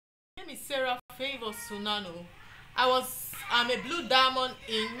is Sarah Favor Sunano. I'm a blue diamond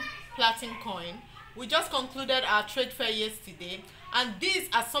in Platincoin. We just concluded our trade fair yesterday, and these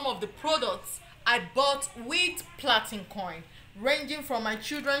are some of the products I bought with Platincoin, ranging from my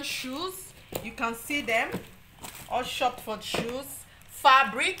children's shoes. You can see them all shopped for shoes.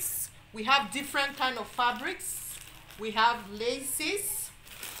 Fabrics, we have different kind of fabrics. We have laces,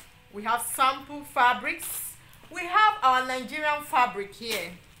 we have sample fabrics, we have our Nigerian fabric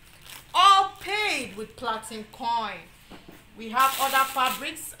here, all paid with Platincoin. We have other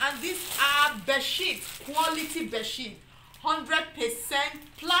fabrics, and these are bedsheet, quality bedsheet, 100%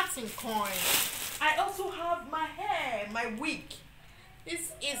 Platincoin. I also have my hair, my wig.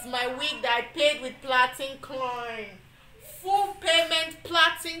 This is my wig that I paid with Platincoin. Full payment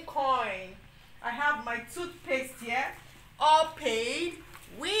Platincoin. I have my toothpaste here, all paid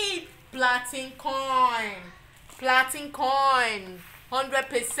with Platincoin. Platincoin,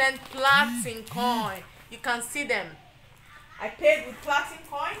 100% Platincoin. You can see them. I paid with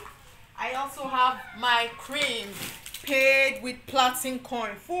Platincoin. I also have my cream paid with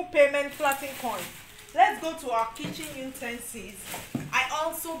Platincoin. Full payment Platincoin. Let's go to our kitchen utensils. I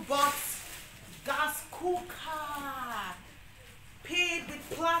also bought gas cooker paid with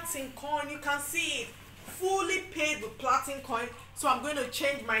Platincoin. You can see it, fully paid with Platincoin. So I'm going to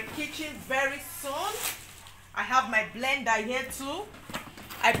change my kitchen very soon. I have my blender here too.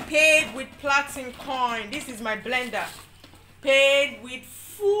 I paid with Platincoin. This is my blender, paid with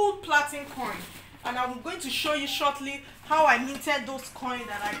full Platincoin. And I'm going to show you shortly how I minted those coins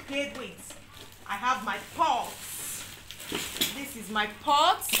that I paid with. I have my pots. This is my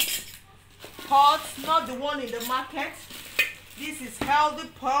pots. Pots, not the one in the market. This is healthy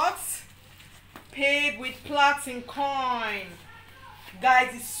pots, paid with Platincoin.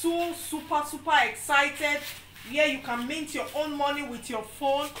 Guys, it's so super excited. Here you can mint your own money with your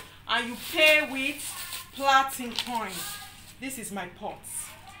phone and you pay with Platincoin. This is my pots,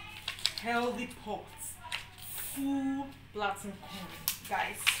 healthy pots, full Platincoin.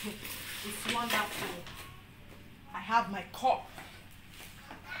 Guys, it's wonderful. I have my cup,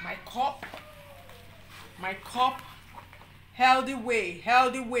 healthy way,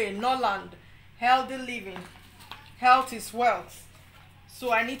 Norland, healthy living. Health is wealth.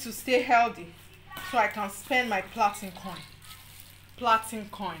 So I need to stay healthy so I can spend my Platincoin.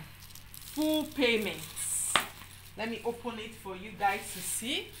 Platincoin, full payments. Let me open it for you guys to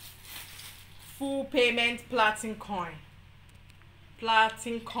see. Full payment Platincoin.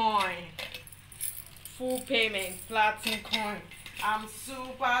 Platincoin. Full payment Platincoin. I'm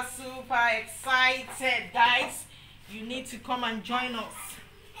super excited, guys. You need to come and join us.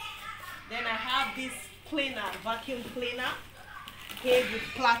 Then I have this cleaner, vacuum cleaner, paid with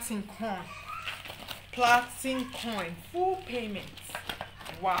Platincoin. Platincoin, full payments.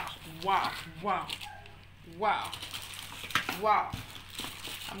 Wow.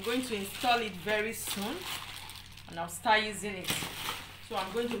 I'm going to install it very soon and I'll start using it. So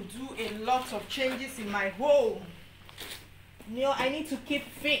I'm going to do a lot of changes in my home. You know, I need to keep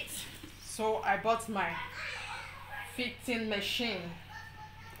fit. So I bought my fitting machine,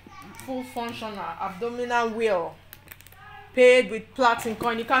 full functional abdominal wheel, paid with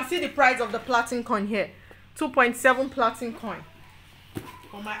Platincoin. You can see the price of the Platincoin here, 2.7 Platincoin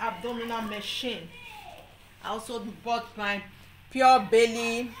for my abdominal machine. I also bought my Pure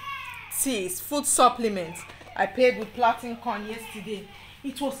Belly teas, food supplements. I paid with Platincoin yesterday.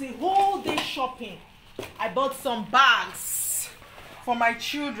 It was a whole day shopping. I bought some bags for my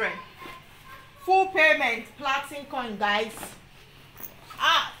children. Full payment Platincoin, guys.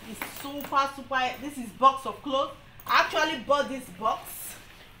 It's super. This is box of clothes. I actually bought this box.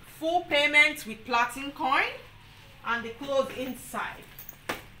 Full payment with Platincoin and the clothes inside.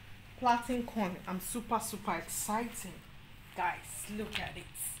 Platincoin. I'm super excited. Guys, look at it.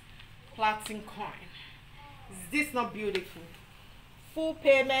 Platincoin. Is this not beautiful? Full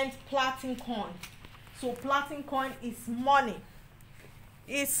payment Platincoin. So Platincoin is money.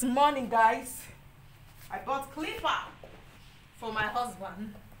 It's money, guys. I bought clipper for my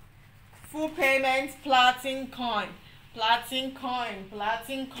husband. Full payment Platincoin.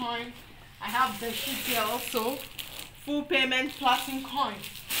 Platincoin. I have the sheet here also. Full payment Platincoin.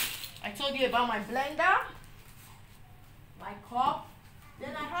 I told you about my blender, my cup.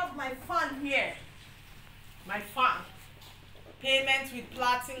 Then I have my fan here. My fan. Payment with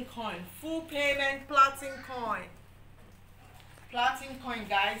Platincoin. Full payment Platincoin. Platincoin,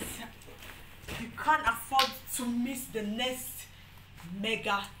 guys. You can't afford to miss the next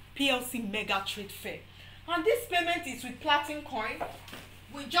PLC Mega Trade Fair. And this payment is with Platincoin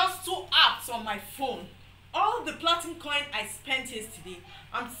with just 2 apps on my phone. all the platinum coin I spent yesterday,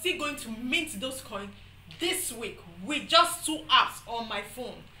 I'm still going to mint those coins this week with just 2 apps on my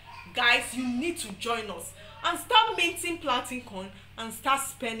phone. Guys, you need to join us and start minting platinum coin and start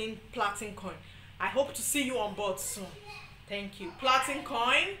spending platinum coin. I hope to see you on board soon. Thank you. Platinum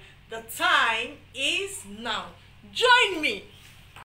coin, the time is now. Join me.